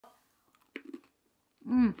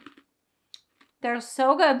They're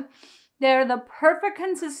so good. They're the perfect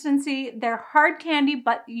consistency. They're hard candy,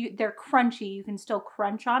 but they're crunchy. You can still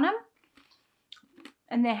crunch on them.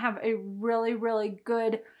 And they have a really, really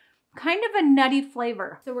good kind of a nutty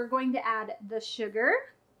flavor. So we're going to add the sugar,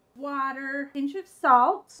 water, a pinch of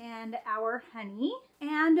salt, and our honey.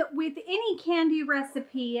 And with any candy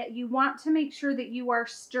recipe, you want to make sure that you are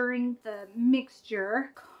stirring the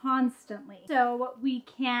mixture constantly. So we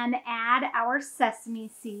can add our sesame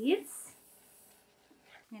seeds.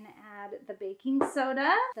 I'm gonna add the baking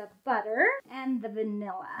soda, the butter, and the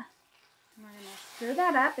vanilla. We're going to stir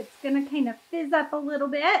that up. It's going to kind of fizz up a little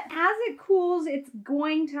bit. As it cools, it's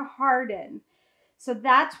going to harden. So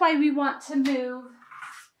that's why we want to move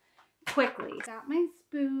quickly. Got my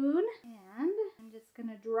spoon, and I'm just going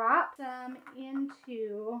to drop some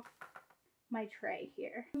into my tray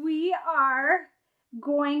here. We are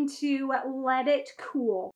going to let it cool.